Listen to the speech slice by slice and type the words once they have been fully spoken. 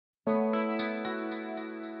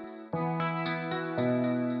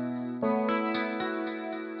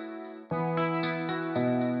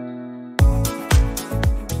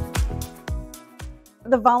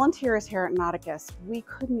The volunteers here at Nauticus, we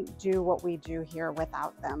couldn't do what we do here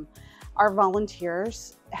without them. Our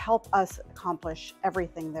volunteers help us accomplish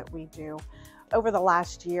everything that we do. Over the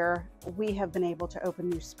last year, we have been able to open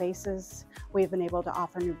new spaces. We've been able to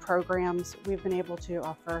offer new programs. We've been able to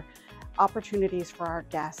offer opportunities for our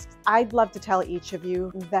guests. I'd love to tell each of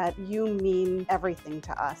you that you mean everything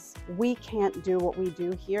to us. We can't do what we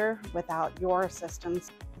do here without your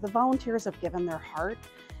assistance. The volunteers have given their heart.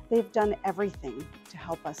 They've done everything to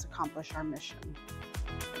help us accomplish our mission.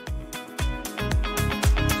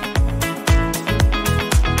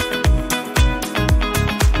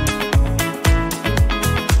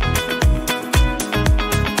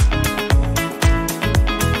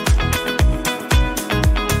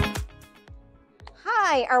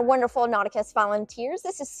 Hi, our wonderful Nauticus volunteers.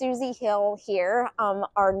 This is Susie Hill here,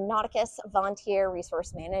 our Nauticus Volunteer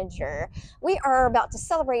Resource Manager. We are about to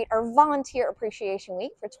celebrate our Volunteer Appreciation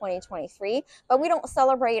Week for 2023, but we don't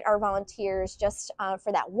celebrate our volunteers just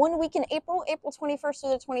for that 1 week in April 21st through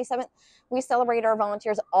the 27th. We celebrate our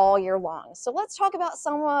volunteers all year long. So let's talk about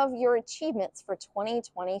some of your achievements for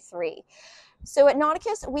 2023. So at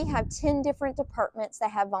Nauticus, we have 10 different departments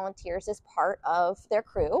that have volunteers as part of their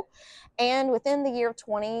crew. And within the year of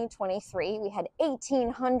 2023, we had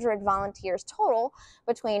 1,800 volunteers total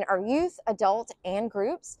between our youth, adult, and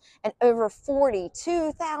groups, and over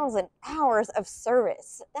 42,000 hours of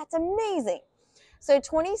service. That's amazing. So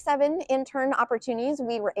 27 intern opportunities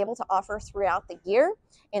we were able to offer throughout the year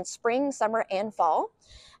in spring, summer, and fall.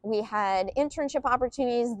 We had internship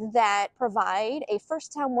opportunities that provide a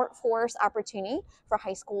first-time workforce opportunity for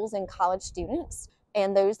high schools and college students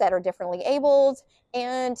and those that are differently abled.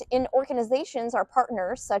 And in organizations, our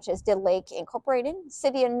partners such as Dill Lake Incorporated,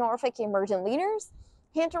 City of Norfolk Emerging Leaders,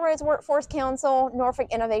 Hampton Roads Workforce Council,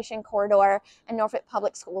 Norfolk Innovation Corridor, and Norfolk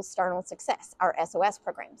Public Schools Start on Success, our SOS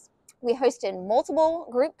programs. We hosted multiple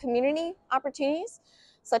group community opportunities,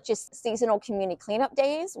 such as seasonal community cleanup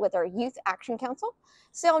days with our Youth Action Council,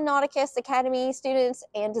 Sail Nauticus Academy students,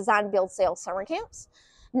 and Design Build Sail summer camps,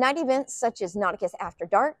 night events such as Nauticus After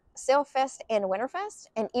Dark, Sail Fest, and Winterfest,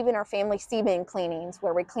 and even our family seabed cleanings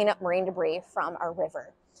where we clean up marine debris from our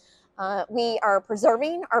river. We are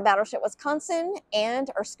preserving our Battleship Wisconsin and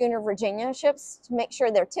our Schooner Virginia ships to make sure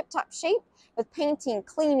they're tip-top shape with painting,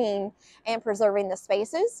 cleaning, and preserving the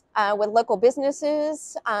spaces with local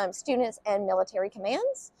businesses, students, and military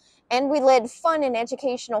commands. And we led fun and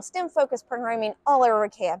educational STEM-focused programming all over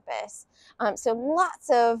campus. So lots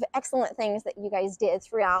of excellent things that you guys did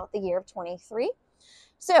throughout the year of 23.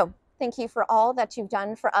 So thank you for all that you've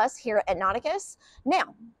done for us here at Nauticus.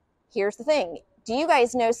 Now, here's the thing. Do you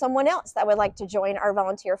guys know someone else that would like to join our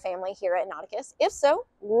volunteer family here at Nauticus? If so,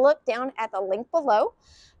 look down at the link below,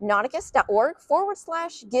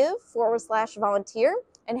 nauticus.org/give/volunteer,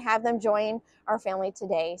 and have them join our family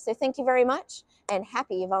today. So thank you very much, and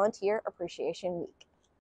happy Volunteer Appreciation Week.